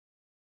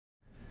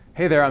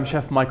Hey there, I'm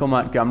Chef Michael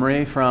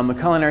Montgomery from the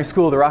Culinary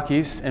School of the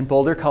Rockies in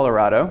Boulder,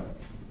 Colorado.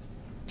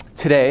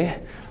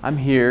 Today, I'm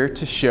here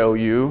to show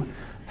you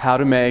how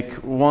to make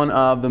one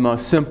of the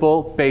most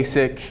simple,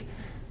 basic,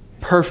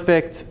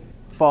 perfect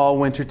fall,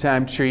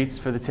 wintertime treats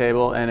for the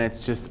table, and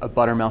it's just a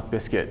buttermilk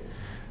biscuit.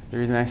 The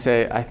reason I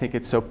say I think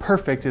it's so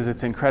perfect is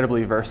it's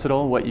incredibly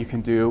versatile what you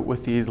can do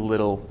with these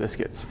little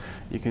biscuits.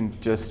 You can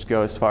just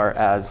go as far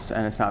as,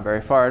 and it's not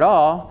very far at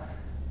all,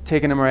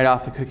 taking them right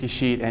off the cookie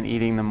sheet and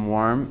eating them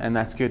warm, and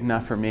that's good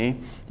enough for me.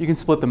 You can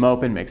split them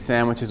open, make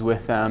sandwiches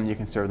with them. You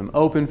can serve them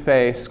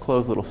open-faced,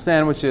 closed little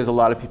sandwiches. A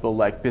lot of people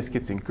like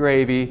biscuits and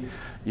gravy.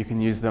 You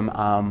can use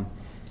them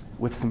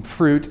with some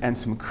fruit and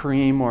some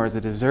cream or as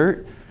a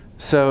dessert.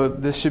 So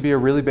this should be a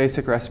really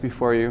basic recipe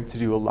for you to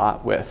do a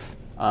lot with.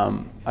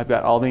 I've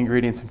got all the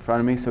ingredients in front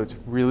of me, so it's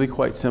really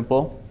quite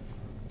simple.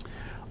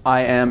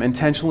 I am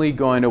intentionally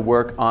going to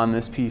work on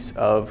this piece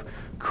of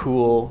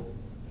cool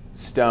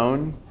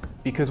stone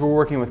because we're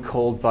working with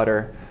cold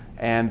butter,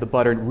 and the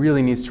butter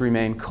really needs to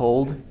remain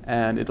cold,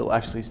 and it'll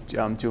actually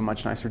do a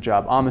much nicer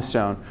job on the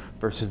stone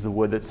versus the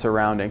wood that's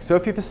surrounding. So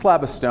if you have a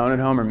slab of stone at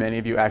home, or many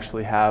of you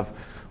actually have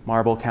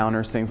marble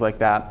counters, things like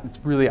that, it's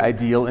really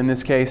ideal in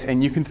this case.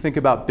 And you can think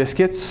about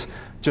biscuits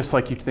just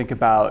like you'd think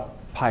about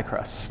pie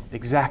crusts,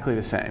 exactly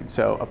the same.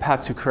 So a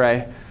pâte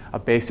sucrée, a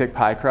basic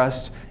pie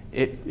crust,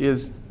 it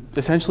is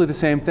essentially the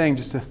same thing,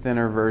 just a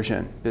thinner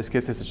version.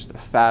 Biscuits is just a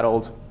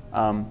fat-old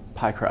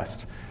pie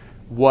crust.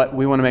 What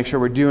we want to make sure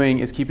we're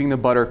doing is keeping the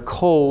butter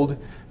cold.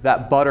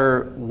 That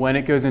butter, when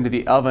it goes into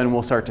the oven,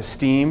 will start to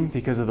steam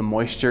because of the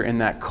moisture in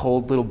that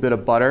cold little bit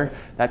of butter.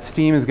 That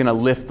steam is going to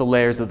lift the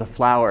layers of the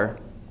flour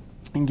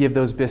and give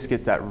those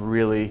biscuits that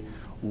really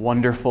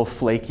wonderful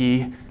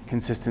flaky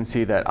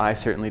consistency that I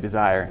certainly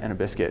desire in a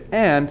biscuit,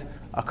 and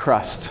a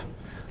crust.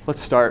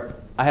 Let's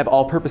start. I have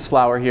all-purpose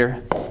flour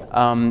here,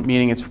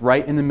 meaning it's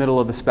right in the middle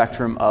of the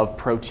spectrum of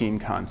protein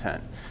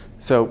content.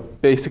 So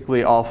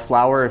basically all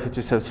flour, if it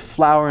just says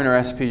flour in a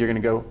recipe, you're going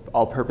to go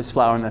all-purpose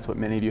flour, and that's what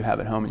many of you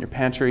have at home in your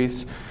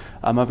pantries.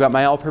 I've got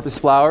my all-purpose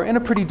flour in a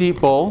pretty deep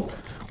bowl.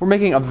 We're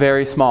making a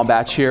very small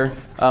batch here.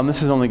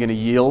 This is only going to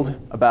yield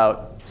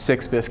about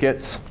 6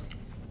 biscuits.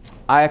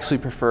 I actually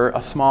prefer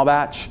a small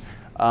batch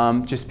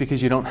just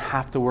because you don't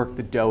have to work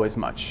the dough as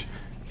much.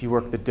 If you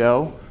work the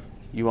dough,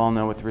 you all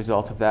know what the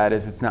result of that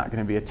is. It's not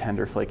going to be a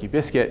tender, flaky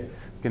biscuit.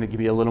 It's going to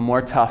be a little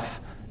more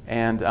tough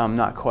and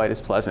not quite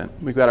as pleasant.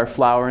 We've got our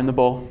flour in the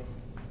bowl,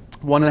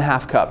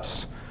 1.5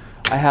 cups.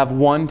 I have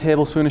 1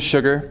 tablespoon of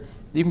sugar.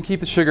 You can keep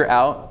the sugar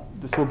out.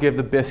 This will give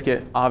the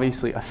biscuit,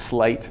 obviously, a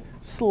slight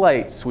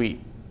sweet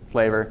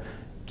flavor.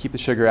 Keep the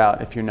sugar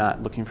out if you're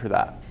not looking for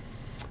that.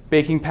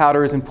 Baking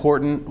powder is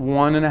important,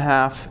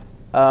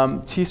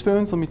 1.5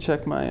 teaspoons. Let me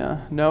check my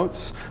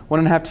notes.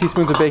 1.5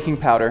 teaspoons of baking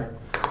powder.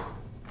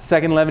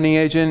 Second leavening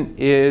agent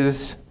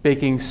is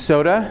baking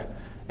soda,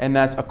 and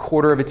that's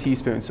 1/4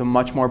 teaspoon, so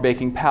much more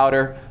baking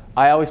powder.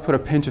 I always put a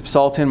pinch of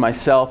salt in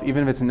myself,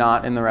 even if it's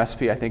not in the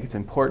recipe. I think it's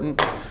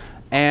important.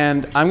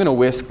 And I'm going to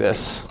whisk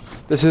this.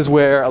 This is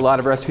where a lot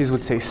of recipes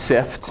would say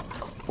sift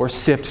or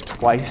sift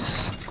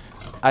twice.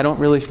 I don't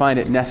really find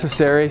it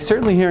necessary,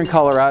 certainly here in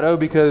Colorado,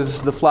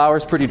 because the flour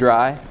is pretty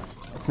dry.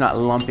 It's not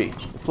lumpy.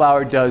 The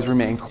flour does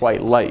remain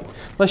quite light.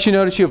 Unless you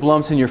notice you have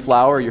lumps in your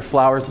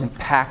flour's been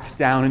packed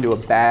down into a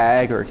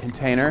bag or a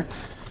container.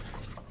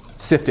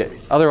 Sift it.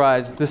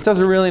 Otherwise, this does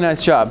a really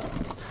nice job.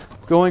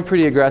 Going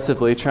pretty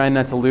aggressively, trying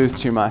not to lose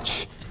too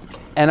much.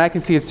 And I can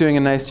see it's doing a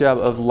nice job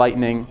of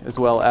lightening as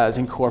well as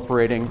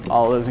incorporating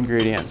all those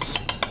ingredients.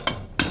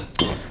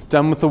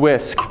 Done with the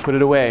whisk. Put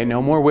it away.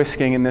 No more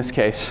whisking in this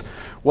case.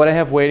 What I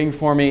have waiting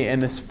for me in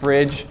this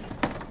fridge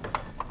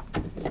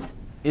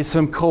is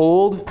some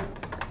cold,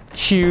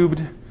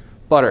 cubed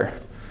butter.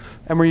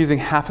 And we're using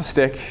 1/2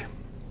 stick.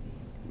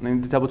 I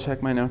need to double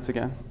check my notes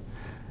again.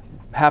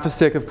 1/2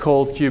 stick of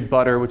cold cubed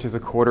butter, which is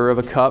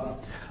 1/4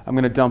 cup. I'm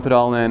going to dump it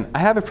all in. I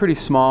have it pretty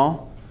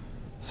small,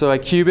 so I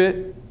cube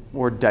it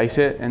or dice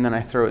it, and then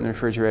I throw it in the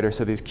refrigerator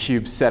so these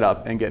cubes set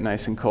up and get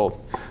nice and cold.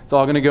 It's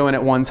all going to go in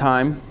at one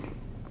time.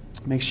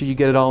 Make sure you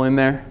get it all in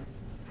there.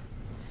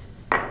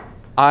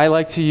 I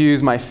like to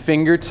use my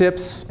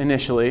fingertips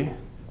initially.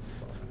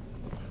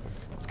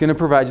 It's going to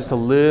provide just a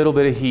little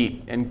bit of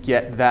heat and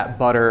get that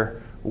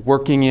butter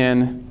working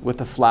in with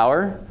the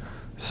flour.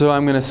 So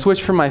I'm going to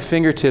switch from my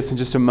fingertips in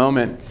just a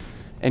moment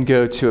and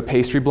go to a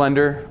pastry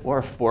blender or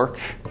a fork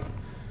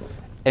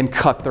and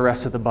cut the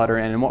rest of the butter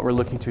in. And what we're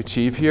looking to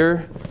achieve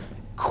here,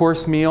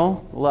 coarse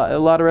meal, a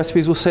lot of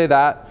recipes will say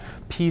that,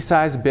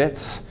 pea-sized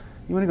bits.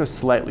 You want to go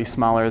slightly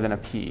smaller than a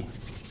pea.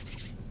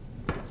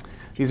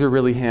 These are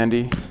really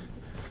handy.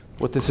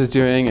 What this is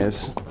doing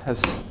is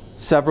has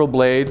several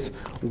blades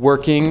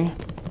working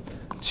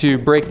to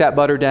break that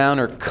butter down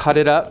or cut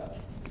it up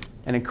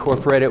and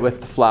incorporate it with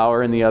the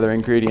flour and the other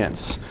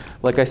ingredients.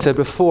 Like I said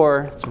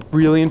before, it's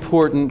really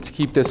important to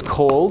keep this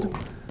cold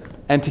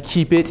and to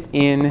keep it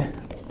in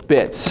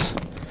bits,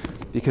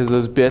 because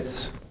those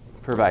bits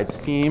provide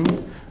steam,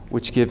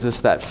 which gives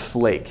us that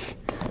flake.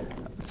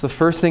 It's the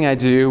first thing I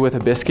do with a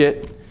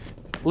biscuit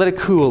Let it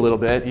cool a little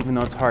bit, even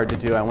though it's hard to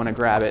do. I want to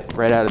grab it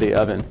right out of the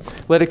oven.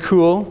 Let it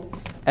cool,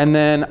 and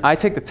then I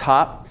take the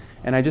top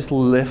and I just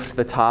lift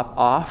the top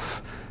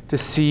off to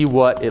see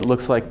what it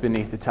looks like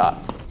beneath the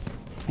top.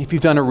 If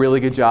you've done a really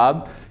good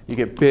job, you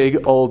get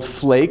big old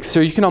flakes, so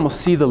you can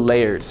almost see the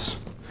layers.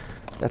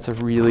 That's a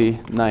really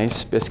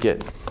nice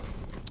biscuit.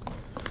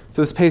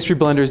 So this pastry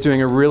blender is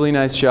doing a really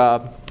nice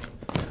job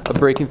of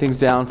breaking things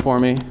down for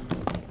me.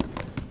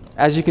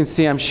 As you can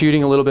see, I'm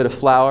shooting a little bit of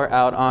flour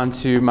out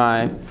onto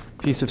my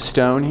piece of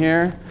stone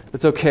here.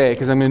 That's okay,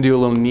 because I'm going to do a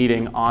little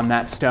kneading on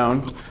that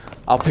stone.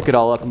 I'll pick it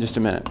all up in just a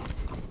minute.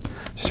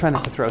 Just try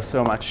not to throw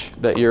so much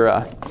that you're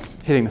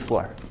hitting the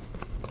floor.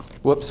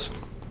 Whoops,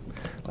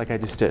 like I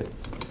just did.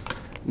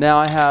 Now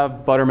I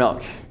have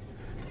buttermilk.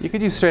 You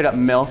could use straight up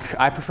milk.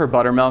 I prefer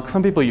buttermilk.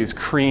 Some people use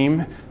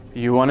cream.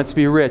 You want it to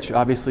be rich.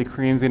 Obviously,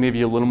 cream's going to give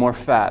you a little more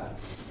fat.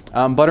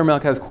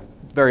 Buttermilk has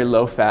very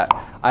low fat.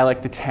 I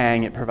like the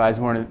tang it provides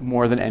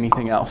more than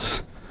anything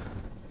else.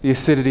 The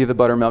acidity of the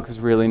buttermilk is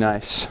really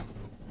nice.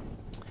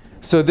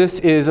 So this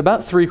is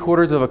about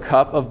 3/4 of a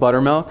cup of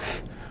buttermilk.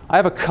 I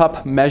have a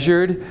cup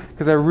measured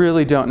because I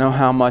really don't know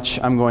how much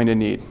I'm going to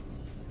need.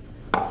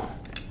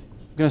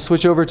 I'm going to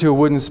switch over to a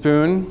wooden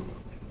spoon,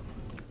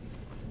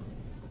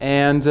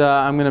 and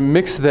I'm going to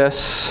mix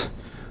this,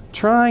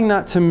 trying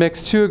not to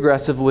mix too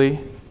aggressively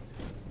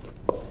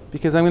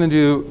because I'm going to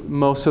do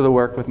most of the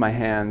work with my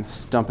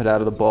hands, dump it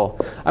out of the bowl.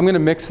 I'm going to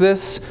mix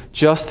this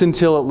just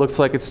until it looks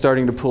like it's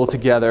starting to pull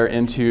together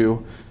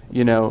into,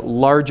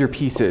 larger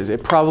pieces.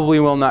 It probably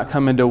will not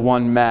come into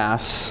one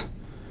mass,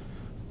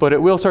 but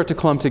it will start to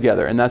clump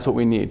together, and that's what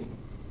we need.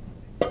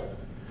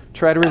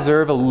 Try to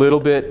reserve a little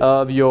bit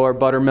of your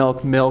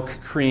buttermilk, milk,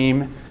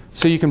 cream,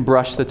 so you can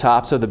brush the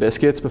tops of the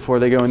biscuits before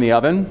they go in the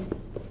oven.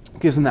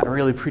 Gives them that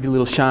really pretty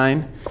little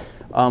shine,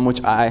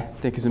 which I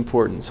think is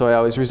important. So I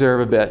always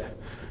reserve a bit,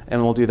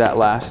 and we'll do that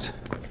last.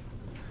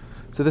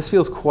 So this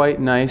feels quite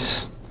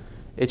nice.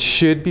 It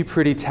should be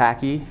pretty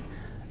tacky,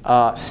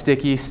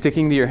 sticky,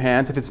 sticking to your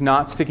hands. If it's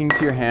not sticking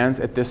to your hands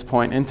at this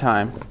point in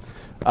time,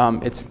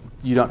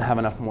 you don't have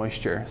enough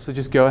moisture. So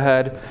just go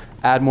ahead,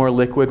 add more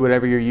liquid,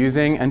 whatever you're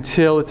using,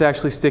 until it's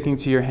actually sticking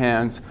to your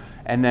hands,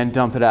 and then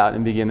dump it out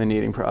and begin the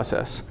kneading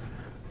process.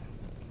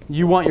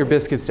 You want your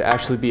biscuits to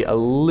actually be a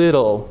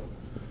little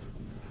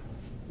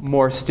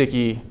more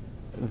sticky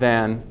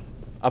than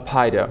a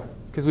pie dough,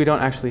 because we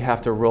don't actually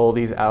have to roll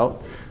these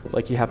out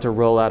like you have to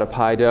roll out a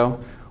pie dough.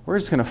 We're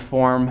just going to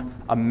form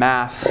a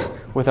mass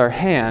with our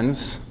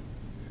hands,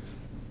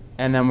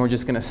 and then we're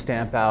just going to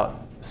stamp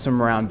out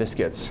some round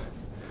biscuits.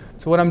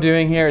 So what I'm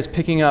doing here is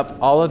picking up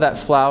all of that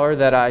flour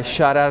that I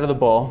shot out of the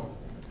bowl,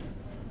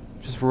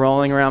 just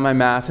rolling around my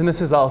mass, and this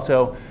is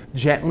also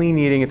gently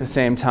kneading at the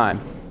same time.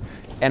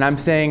 And I'm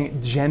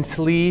saying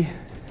gently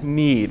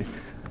knead.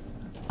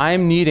 I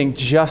am kneading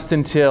just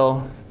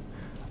until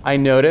I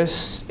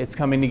notice it's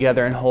coming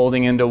together and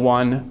holding into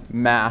one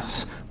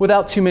mass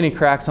without too many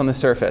cracks on the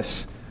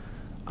surface.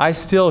 I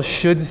still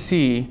should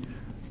see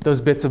those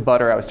bits of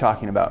butter I was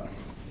talking about.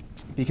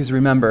 Because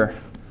remember,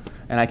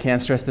 and I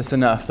can't stress this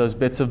enough, those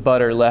bits of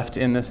butter left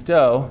in this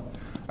dough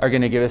are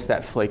going to give us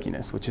that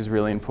flakiness, which is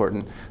really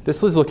important.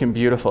 This is looking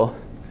beautiful.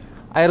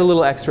 I had a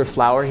little extra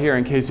flour here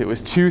in case it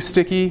was too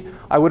sticky.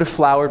 I would have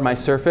floured my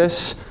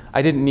surface.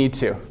 I didn't need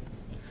to.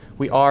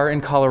 We are in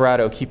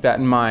Colorado, keep that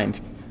in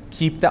mind.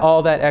 Keep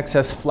all that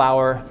excess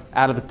flour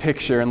out of the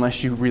picture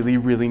unless you really,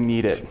 really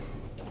need it.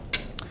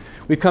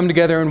 We've come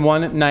together in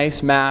one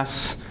nice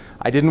mass.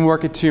 I didn't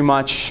work it too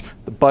much.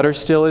 The butter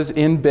still is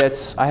in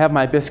bits. I have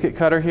my biscuit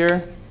cutter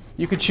here.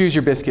 You could choose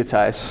your biscuit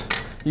size.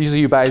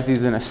 Usually you buy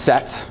these in a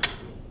set.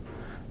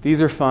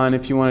 These are fun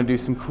if you want to do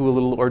some cool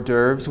little hors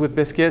d'oeuvres with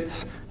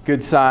biscuits.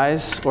 Good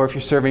size, or if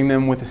you're serving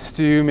them with a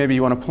stew, maybe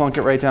you want to plunk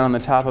it right down on the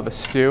top of a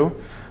stew.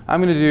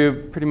 I'm going to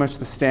do pretty much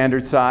the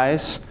standard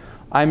size.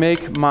 I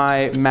make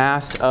my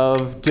mass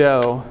of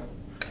dough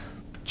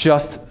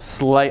just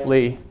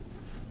slightly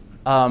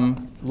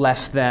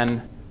less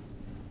than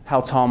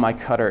how tall my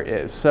cutter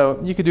is. So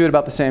you could do it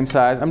about the same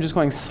size. I'm just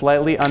going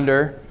slightly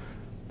under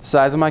the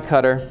size of my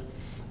cutter,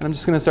 and I'm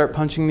just going to start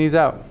punching these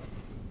out.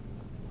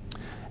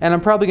 And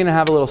I'm probably going to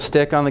have a little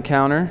stick on the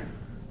counter.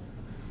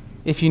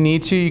 If you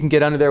need to, you can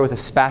get under there with a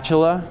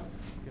spatula.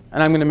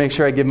 And I'm going to make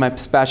sure I give my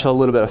spatula a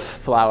little bit of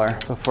flour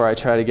before I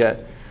try to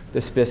get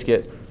this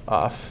biscuit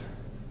off.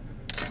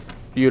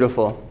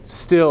 Beautiful.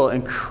 Still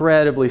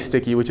incredibly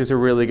sticky, which is a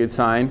really good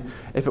sign.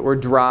 If it were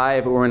dry,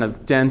 if it were in a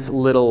dense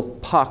little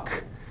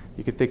puck,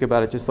 you could think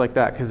about it just like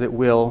that, because it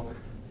will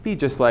be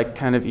just like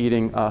kind of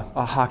eating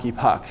a hockey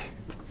puck.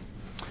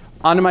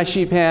 Onto my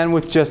sheet pan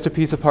with just a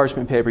piece of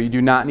parchment paper. You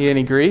do not need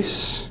any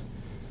grease.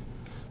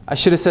 I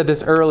should have said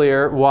this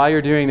earlier. While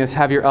you're doing this,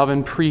 have your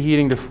oven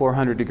preheating to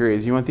 400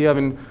 degrees. You want the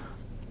oven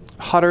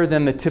hotter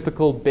than the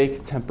typical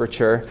bake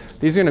temperature.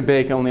 These are going to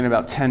bake only in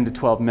about 10 to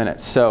 12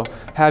 minutes. So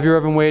have your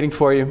oven waiting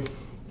for you.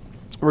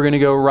 We're going to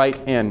go right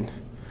in.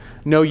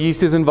 No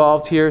yeast is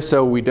involved here,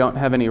 so we don't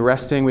have any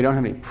resting, we don't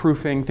have any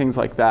proofing, things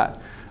like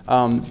that.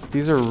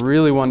 These are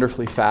really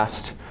wonderfully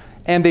fast.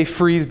 And they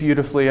freeze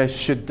beautifully. I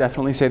should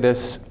definitely say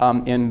this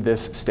in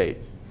this state.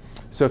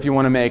 So if you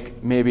want to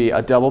make maybe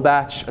a double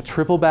batch, a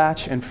triple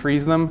batch, and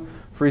freeze them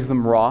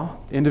raw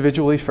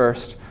individually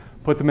first,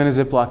 put them in a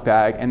Ziploc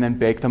bag, and then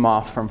bake them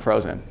off from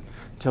frozen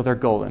until they're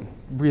golden.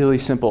 Really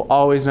simple.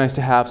 Always nice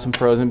to have some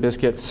frozen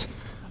biscuits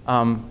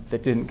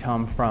that didn't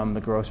come from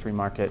the grocery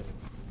market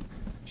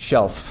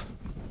shelf.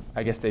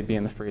 I guess they'd be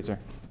in the freezer.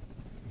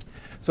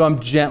 So I'm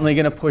gently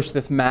going to push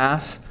this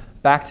mass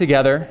back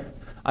together.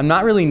 I'm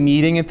not really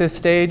kneading at this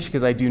stage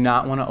because I do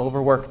not want to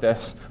overwork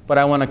this, but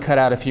I want to cut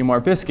out a few more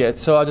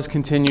biscuits. So I'll just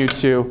continue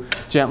to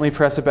gently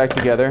press it back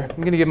together. I'm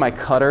going to give my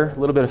cutter a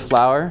little bit of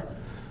flour.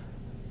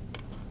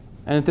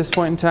 And at this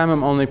point in time,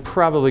 I'm only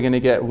probably going to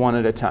get one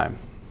at a time.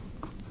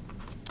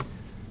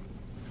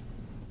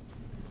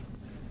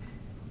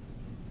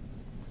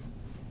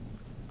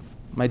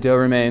 My dough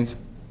remains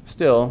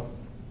still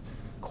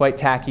quite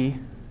tacky.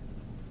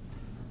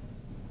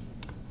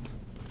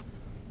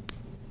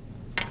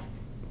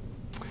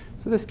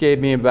 So this gave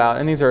me about,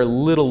 and these are a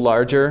little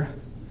larger,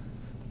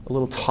 a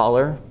little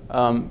taller.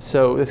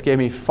 So this gave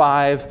me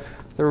 5.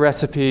 The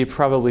recipe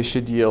probably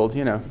should yield,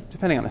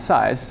 depending on the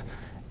size,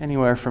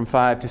 anywhere from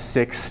 5 to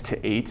 6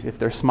 to 8 if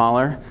they're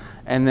smaller.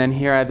 And then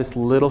here I have this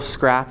little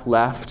scrap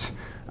left.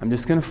 I'm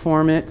just going to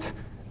form it,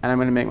 and I'm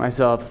going to make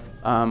myself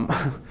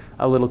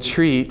a little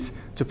treat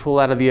to pull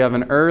out of the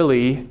oven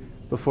early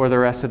before the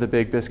rest of the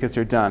big biscuits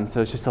are done. So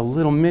it's just a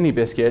little mini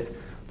biscuit,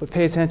 but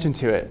pay attention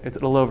to it.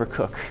 It'll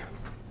overcook.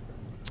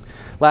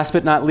 Last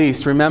but not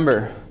least,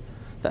 remember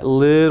that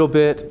little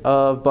bit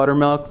of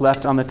buttermilk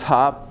left on the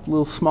top,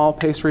 little small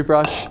pastry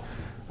brush.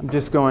 I'm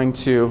just going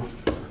to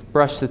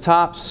brush the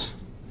tops,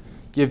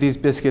 give these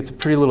biscuits a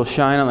pretty little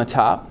shine on the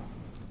top.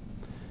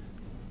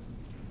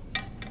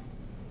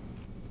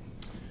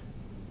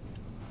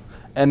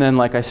 And then,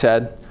 like I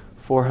said,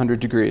 400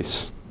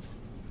 degrees.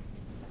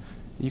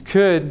 You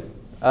could,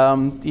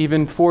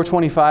 even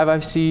 425 I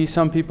see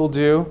some people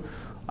do.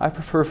 I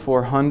prefer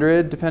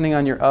 400, depending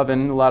on your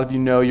oven. A lot of you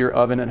know your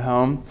oven at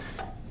home.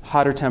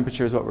 Hotter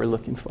temperature is what we're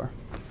looking for.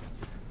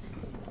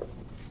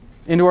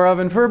 Indoor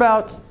oven for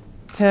about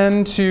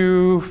 10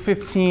 to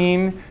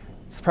 15.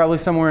 It's probably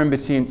somewhere in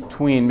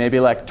between, maybe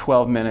like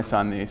 12 minutes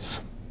on these.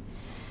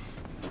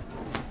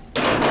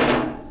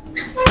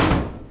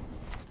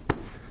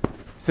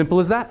 Simple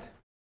as that.